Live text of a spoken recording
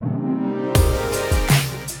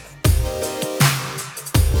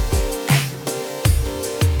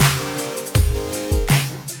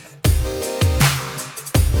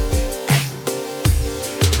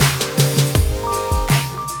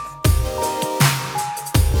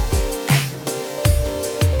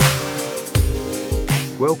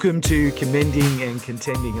Welcome to Commending and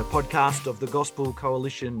Contending, a podcast of the Gospel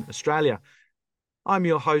Coalition Australia. I'm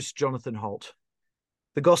your host, Jonathan Holt.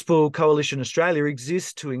 The Gospel Coalition Australia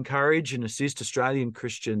exists to encourage and assist Australian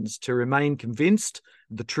Christians to remain convinced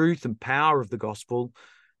of the truth and power of the gospel,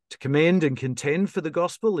 to commend and contend for the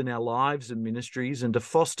gospel in our lives and ministries, and to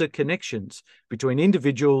foster connections between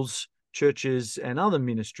individuals, churches, and other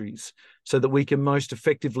ministries so that we can most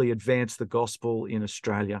effectively advance the gospel in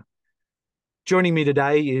Australia. Joining me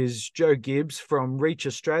today is Jo Gibbs from Reach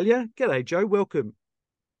Australia. G'day, Jo. Welcome.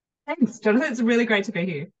 Thanks, Jonathan. It's really great to be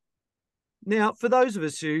here. Now, for those of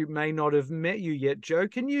us who may not have met you yet, Jo,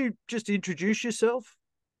 can you just introduce yourself?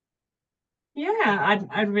 Yeah,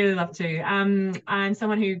 I'd really love to. I'm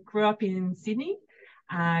someone who grew up in Sydney,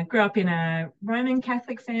 grew up in a Roman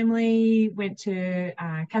Catholic family, went to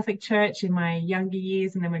Catholic church in my younger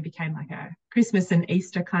years, and then we became like a Christmas and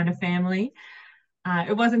Easter kind of family.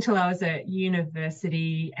 It wasn't until I was at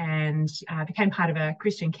university and became part of a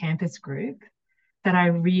Christian campus group that I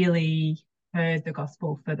really heard the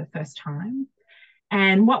gospel for the first time.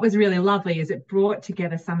 And what was really lovely is it brought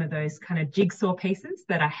together some of those kind of jigsaw pieces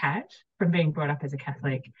that I had from being brought up as a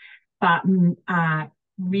Catholic, but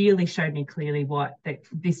really showed me clearly what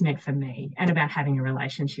this meant for me and about having a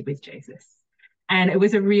relationship with Jesus. And it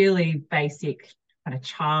was a really basic kind of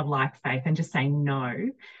childlike faith and just saying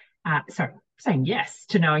saying yes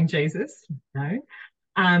to knowing Jesus. No.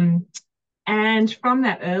 And from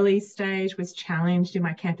that early stage was challenged in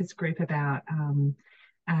my campus group about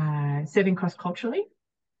serving cross-culturally.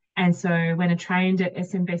 And so when I trained at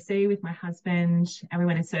SMBC with my husband, and we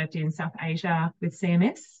went and served in South Asia with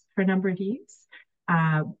CMS for a number of years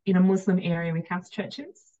in a Muslim area with house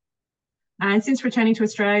churches. And since returning to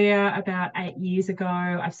Australia about 8 years ago,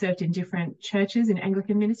 I've served in different churches in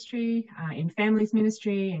Anglican ministry, in families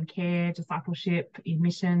ministry, in care, discipleship, in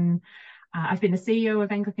mission. I've been the CEO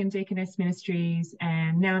of Anglican Deaconess Ministries,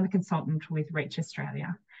 and now I'm a consultant with Reach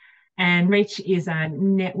Australia. And Reach is a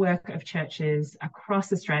network of churches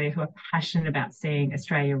across Australia who are passionate about seeing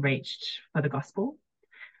Australia reached for the gospel.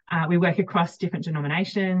 We work across different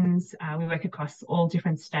denominations, we work across all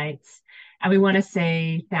different states, and we want to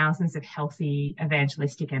see thousands of healthy,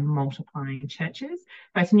 evangelistic and multiplying churches,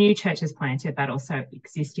 both new churches planted, but also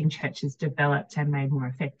existing churches developed and made more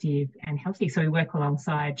effective and healthy. So we work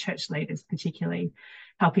alongside church leaders, particularly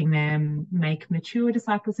helping them make mature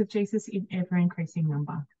disciples of Jesus in ever-increasing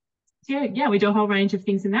number. Yeah, we do a whole range of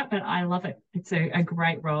things in that, but I love it. It's a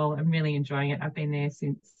great role. I'm really enjoying it. I've been there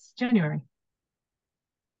since January.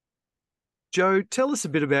 Jo, tell us a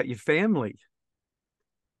bit about your family.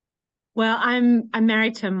 Well, I'm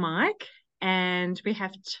married to Mike, and we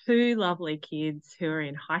have two lovely kids who are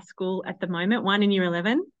in high school at the moment, one in year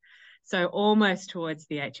 11, so almost towards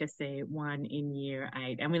the HSC, one in year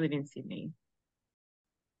 8, and we live in Sydney.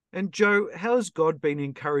 And Jo, how has God been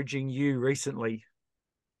encouraging you recently?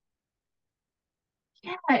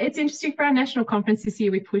 Yeah, it's interesting. For our national conference this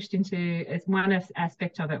year, we pushed into, as one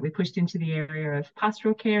aspect of it, we pushed into the area of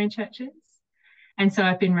pastoral care in churches. And so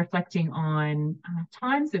I've been reflecting on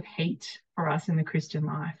times of heat for us in the Christian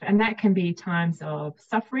life. And that can be times of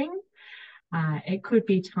suffering. It could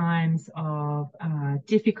be times of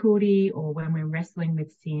difficulty or when we're wrestling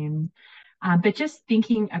with sin. But just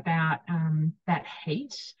thinking about that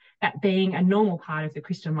heat, that being a normal part of the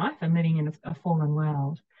Christian life and living in a fallen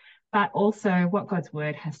world, but also what God's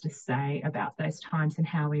word has to say about those times and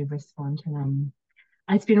how we respond to them.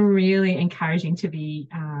 It's been really encouraging to be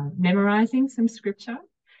memorizing some scripture,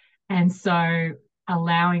 and so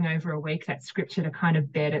allowing over a week that scripture to kind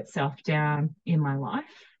of bed itself down in my life.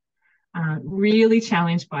 Really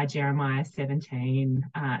challenged by Jeremiah 17.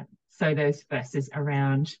 So those verses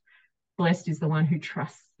around blessed is the one who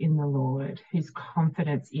trusts in the Lord, whose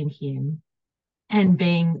confidence in him, and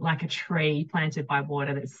being like a tree planted by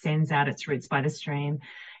water that sends out its roots by the stream.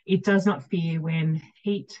 It does not fear when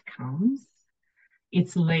heat comes.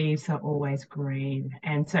 Its leaves are always green.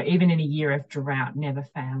 And so even in a year of drought, never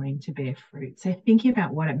failing to bear fruit. So thinking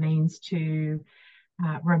about what it means to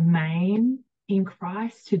remain in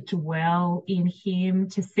Christ, to dwell in him,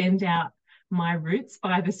 to send out my roots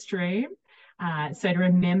by the stream. So to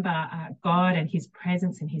remember God and his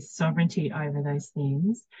presence and his sovereignty over those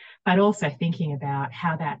things, but also thinking about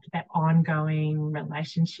how that ongoing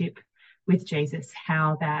relationship with Jesus,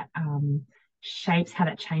 how that shapes, how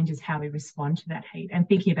that changes how we respond to that heat, and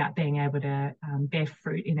thinking about being able to bear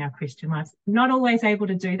fruit in our Christian lives. Not always able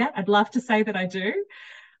to do that. I'd love to say that I do,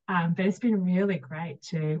 but it's been really great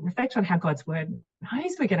to reflect on how God's word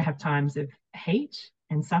knows we're going to have times of heat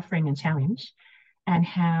and suffering and challenge, and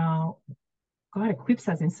how God equips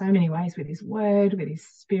us in so many ways with his word, with his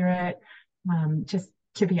spirit, just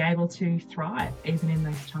to be able to thrive even in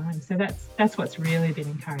those times. So that's what's really been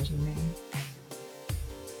encouraging me.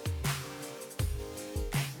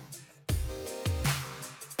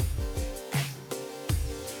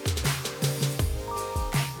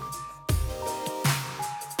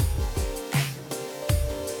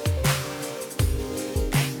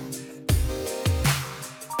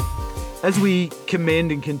 As we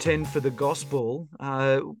commend and contend for the gospel,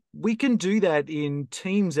 we can do that in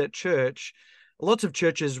teams at church. Lots of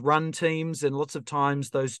churches run teams, and lots of times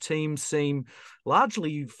those teams seem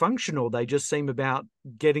largely functional. They just seem about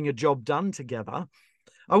getting a job done together.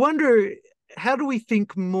 I wonder, how do we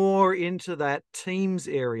think more into that teams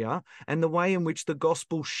area and the way in which the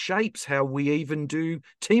gospel shapes how we even do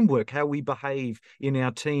teamwork, how we behave in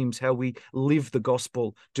our teams, how we live the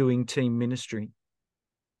gospel doing team ministry?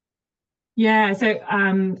 Yeah, so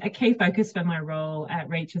a key focus for my role at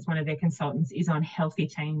Reach as one of their consultants is on healthy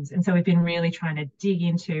teams. And so we've been really trying to dig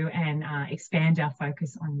into and expand our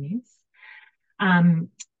focus on this.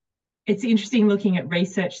 It's interesting looking at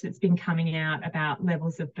research that's been coming out about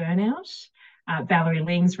levels of burnout. Valerie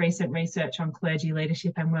Ling's recent research on clergy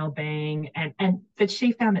leadership and wellbeing, and that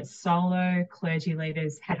she found that solo clergy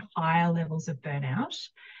leaders had higher levels of burnout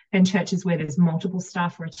than churches where there's multiple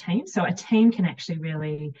staff or a team. So a team can actually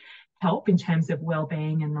really help in terms of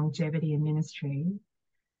well-being and longevity in ministry.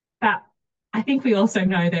 But I think we also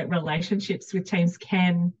know that relationships with teams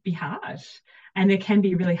can be hard, and there can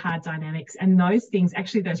be really hard dynamics. And those things,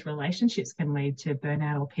 actually those relationships can lead to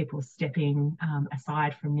burnout or people stepping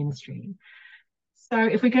aside from ministry. So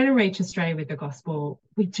if we're going to reach Australia with the gospel,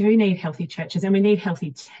 we do need healthy churches, and we need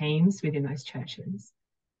healthy teams within those churches.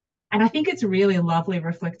 And I think it's really lovely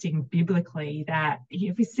reflecting biblically that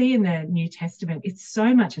if we see in the New Testament, it's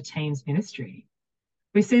so much a team's ministry.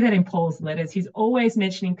 We see that in Paul's letters. He's always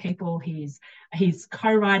mentioning people. He's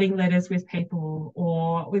co-writing letters with people.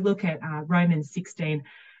 Or we look at Romans 16.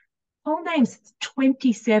 Paul names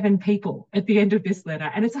 27 people at the end of this letter.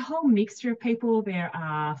 And it's a whole mixture of people. There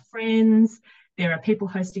are friends. There are people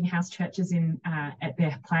hosting house churches at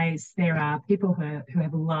their place. There are people who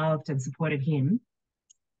have loved and supported him.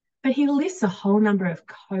 But he lists a whole number of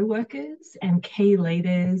co-workers and key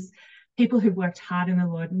leaders, people who've worked hard in the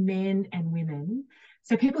Lord, men and women.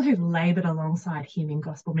 So people who've laboured alongside him in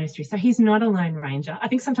gospel ministry. So he's not a lone ranger. I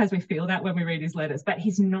think sometimes we feel that when we read his letters, but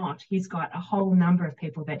he's not. He's got a whole number of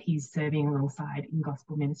people that he's serving alongside in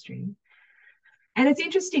gospel ministry. And it's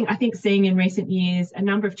interesting, I think, seeing in recent years, a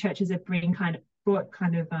number of churches have brought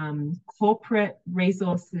corporate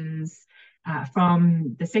resources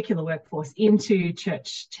from the secular workforce into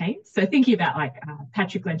church teams. So thinking about like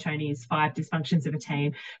Patrick Lencioni's 5 dysfunctions of a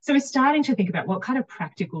team. So we're starting to think about what kind of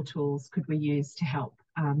practical tools could we use to help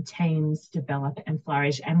teams develop and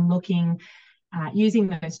flourish, and using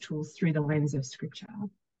those tools through the lens of scripture.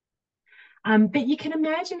 But you can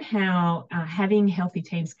imagine how having healthy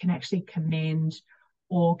teams can actually commend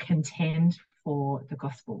or contend for the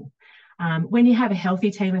gospel. When you have a healthy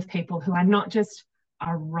team of people who are not just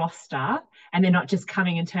a roster, and they're not just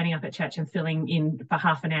coming and turning up at church and filling in for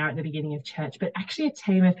half an hour at the beginning of church, but actually a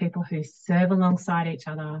team of people who serve alongside each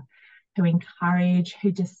other, who encourage,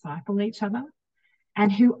 who disciple each other,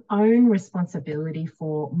 and who own responsibility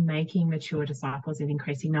for making mature disciples in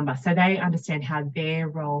increasing number. So they understand how their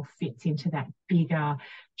role fits into that bigger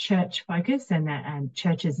church focus and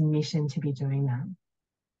church's mission to be doing that.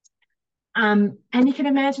 And you can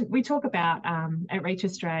imagine, we talk about at Reach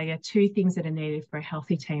Australia 2 things that are needed for a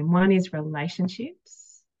healthy team. One is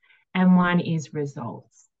relationships and one is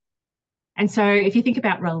results. And so if you think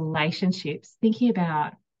about relationships, thinking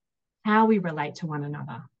about how we relate to one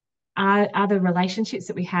another. Are the relationships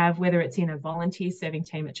that we have, whether it's in a volunteer serving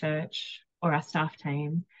team at church or our staff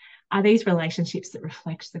team, are these relationships that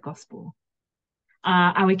reflect the gospel?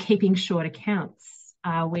 Are we keeping short accounts?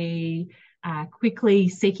 Are we quickly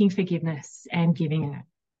seeking forgiveness and giving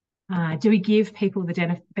it? Do we give people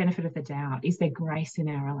the benefit of the doubt? Is there grace in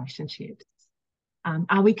our relationships?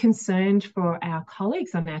 Are we concerned for our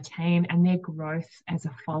colleagues on our team and their growth as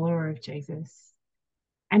a follower of Jesus?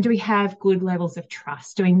 And do we have good levels of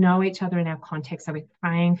trust? Do we know each other in our context? Are we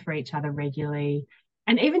praying for each other regularly?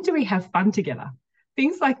 And even do we have fun together?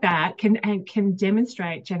 Things like that can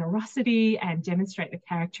demonstrate generosity and demonstrate the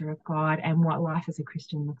character of God and what life as a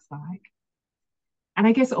Christian looks like. And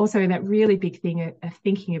I guess also that really big thing of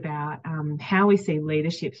thinking about how we see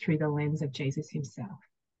leadership through the lens of Jesus himself.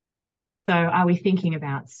 So are we thinking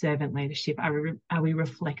about servant leadership? Are we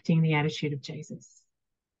reflecting the attitude of Jesus?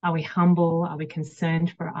 Are we humble? Are we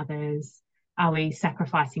concerned for others? Are we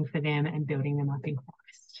sacrificing for them and building them up in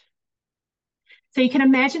Christ? So you can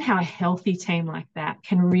imagine how a healthy team like that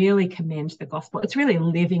can really commend the gospel. It's really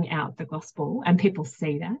living out the gospel, and people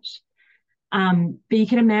see that. But you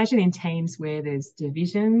can imagine in teams where there's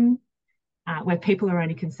division, where people are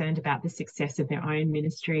only concerned about the success of their own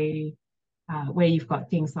ministry, where you've got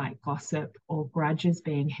things like gossip or grudges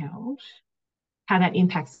being held, how that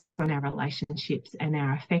impacts on our relationships and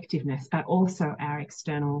our effectiveness, but also our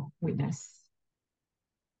external witness.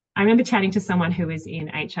 I remember chatting to someone who was in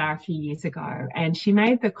HR a few years ago, and she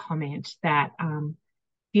made the comment that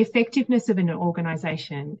the effectiveness of an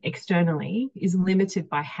organisation externally is limited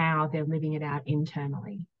by how they're living it out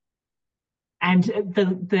internally. And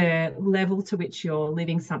the level to which you're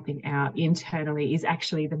living something out internally is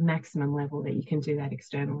actually the maximum level that you can do that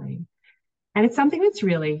externally. And it's something that's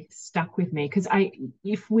really stuck with me, because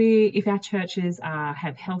if our churches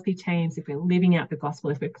have healthy teams, if we're living out the gospel,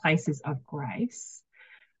 if we're places of grace,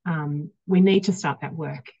 we need to start that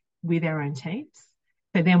work with our own teams.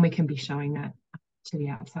 So then we can be showing that to the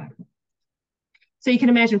outside. So you can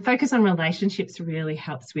imagine focus on relationships really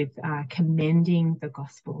helps with commending the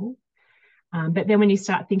gospel. But then when you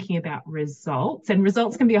start thinking about results, and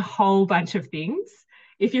results can be a whole bunch of things.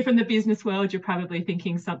 If you're from the business world, you're probably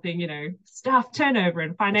thinking something, staff turnover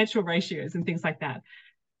and financial ratios and things like that.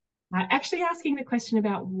 Actually asking the question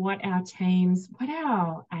about what our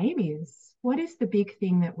aim is. What is the big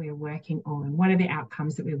thing that we're working on? What are the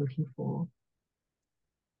outcomes that we're looking for?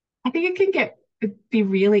 I think it can be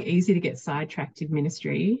really easy to get sidetracked in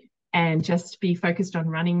ministry and just be focused on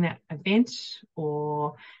running that event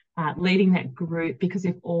or leading that group because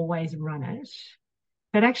we've always run it,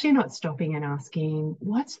 but actually not stopping and asking,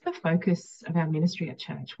 what's the focus of our ministry at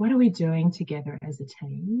church? What are we doing together as a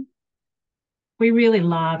team? We really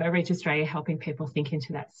love at Reach Australia helping people think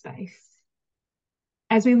into that space.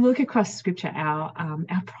 As we look across Scripture, our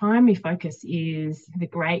primary focus is the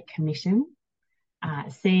Great Commission,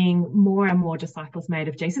 seeing more and more disciples made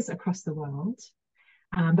of Jesus across the world.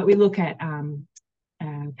 But we look at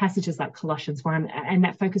passages like Colossians 1, and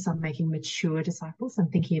that focus on making mature disciples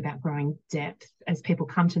and thinking about growing depth as people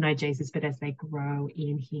come to know Jesus, but as they grow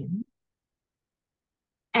in him.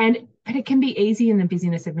 But it can be easy in the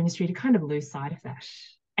busyness of ministry to kind of lose sight of that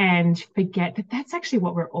and forget that that's actually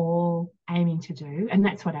what we're all aiming to do, and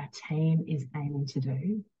that's what our team is aiming to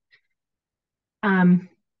do.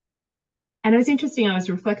 And it was interesting, I was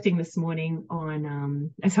reflecting this morning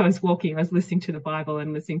on, as I was walking, I was listening to the Bible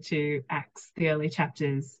and listening to Acts, the early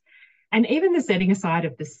chapters, and even the setting aside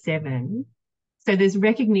of the 7. So there's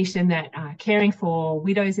recognition that caring for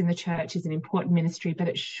widows in the church is an important ministry, but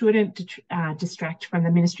it shouldn't distract from the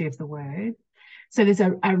ministry of the word. So there's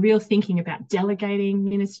a real thinking about delegating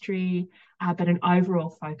ministry, but an overall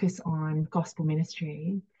focus on gospel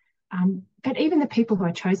ministry. But even the people who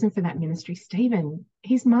are chosen for that ministry, Stephen,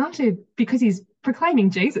 he's martyred because he's proclaiming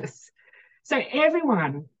Jesus. So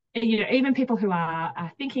everyone, even people who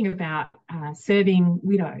are thinking about serving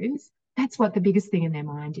widows, that's what the biggest thing in their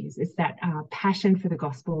mind is that passion for the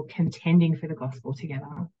gospel, contending for the gospel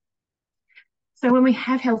together. So when we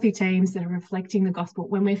have healthy teams that are reflecting the gospel,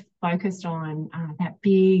 when we're focused on that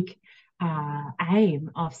big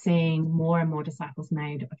aim of seeing more and more disciples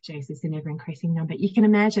made of Jesus in ever increasing number, you can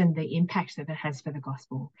imagine the impact that it has for the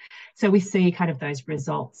gospel. So we see kind of those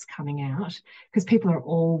results coming out because people are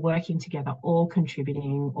all working together, all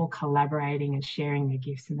contributing, all collaborating and sharing their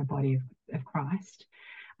gifts in the body of Christ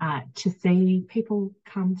to see people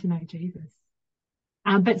come to know Jesus.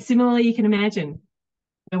 But similarly, you can imagine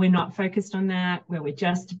where we're not focused on that, where we're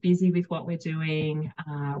just busy with what we're doing,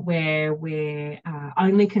 where we're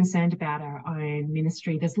only concerned about our own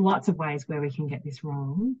ministry. There's lots of ways where we can get this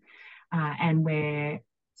wrong, and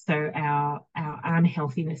so our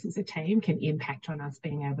unhealthiness as a team can impact on us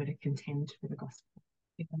being able to contend for the gospel.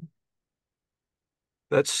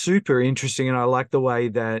 That's super interesting, and I like the way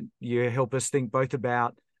that you help us think both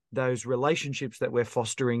about those relationships that we're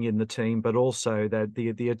fostering in the team, but also that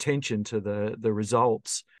the attention to the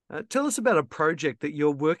results. Tell us about a project that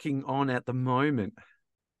you're working on at the moment.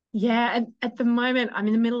 Yeah, at the moment, I'm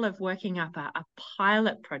in the middle of working up a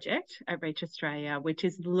pilot project at Reach Australia, which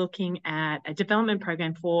is looking at a development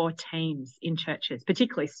program for teams in churches,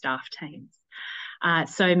 particularly staff teams.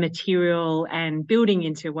 So material and building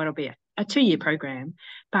into what will be a 2-year program,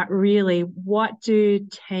 but really what do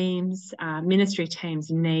teams, ministry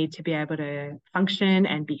teams need to be able to function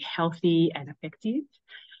and be healthy and effective?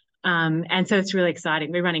 And so it's really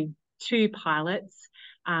exciting. We're running 2 pilots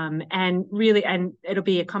and it'll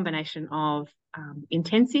be a combination of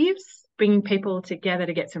intensives, bringing people together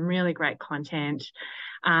to get some really great content,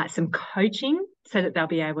 some coaching so that they'll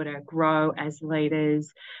be able to grow as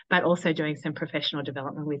leaders, but also doing some professional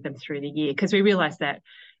development with them through the year, because we realise that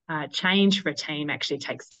change for a team actually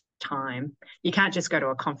takes time. You can't just go to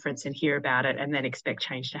a conference and hear about it and then expect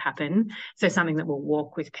change to happen. So something that will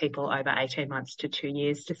walk with people over 18 months to 2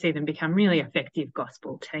 years to see them become really effective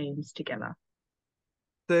gospel teams together.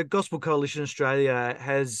 The Gospel Coalition Australia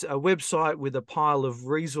has a website with a pile of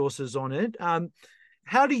resources on it.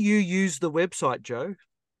 How do you use the website, Jo?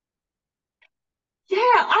 Yeah,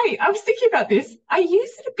 I was thinking about this. I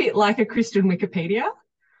use it a bit like a Christian Wikipedia.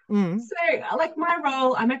 So like my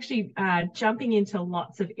role, I'm actually jumping into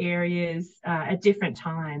lots of areas at different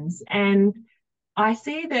times. And I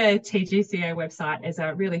see the TGCA website as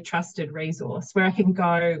a really trusted resource where I can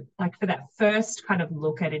go like for that first kind of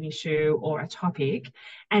look at an issue or a topic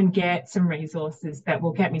and get some resources that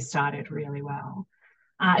will get me started really well.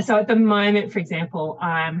 So at the moment, for example,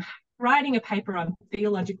 I'm writing a paper on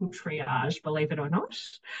theological triage, believe it or not.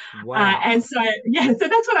 Wow. And so, yeah, so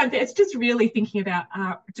that's what I'm, it's just really thinking about,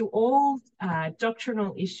 do all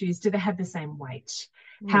doctrinal issues, do they have the same weight?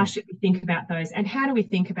 How should we think about those? And how do we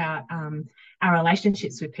think about our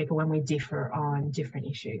relationships with people when we differ on different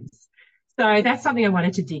issues? So that's something I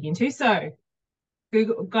wanted to dig into. So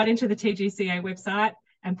Google got into the TGCA website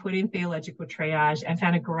and put in theological triage and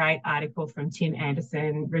found a great article from Tim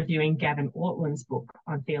Anderson reviewing Gavin Ortland's book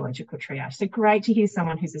on theological triage. So great to hear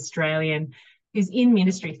someone who's Australian, who's in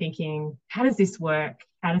ministry thinking, how does this work?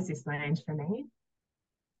 How does this land for me?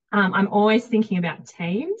 I'm always thinking about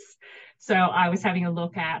teams. So I was having a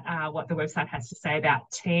look at what the website has to say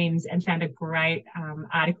about teams and found a great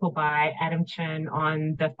article by Adam Chen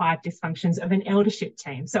on the 5 dysfunctions of an eldership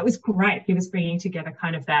team. So it was great. He was bringing together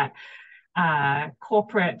kind of that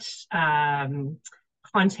corporate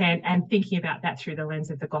content and thinking about that through the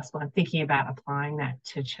lens of the gospel and thinking about applying that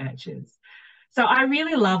to churches. So I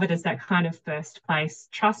really love it as that kind of first place,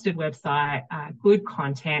 trusted website, good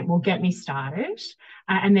content will get me started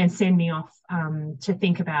and then send me off to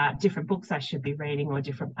think about different books I should be reading or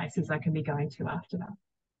different places I can be going to after that.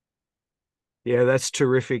 Yeah, that's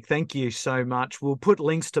terrific. Thank you so much. We'll put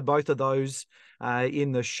links to both of those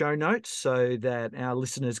in the show notes so that our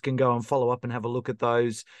listeners can go and follow up and have a look at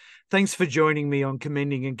those. Thanks for joining me on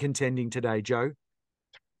Commending and Contending today, Jo.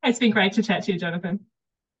 It's been great to chat to you, Jonathan.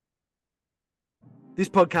 This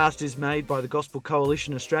podcast is made by the Gospel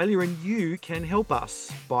Coalition Australia, and you can help us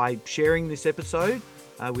by sharing this episode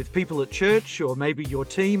with people at church or maybe your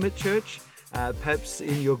team at church, perhaps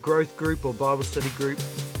in your growth group or Bible study group,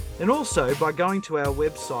 and also by going to our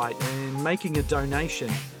website and making a donation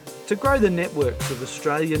to grow the networks of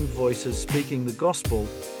Australian voices speaking the gospel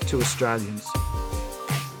to Australians.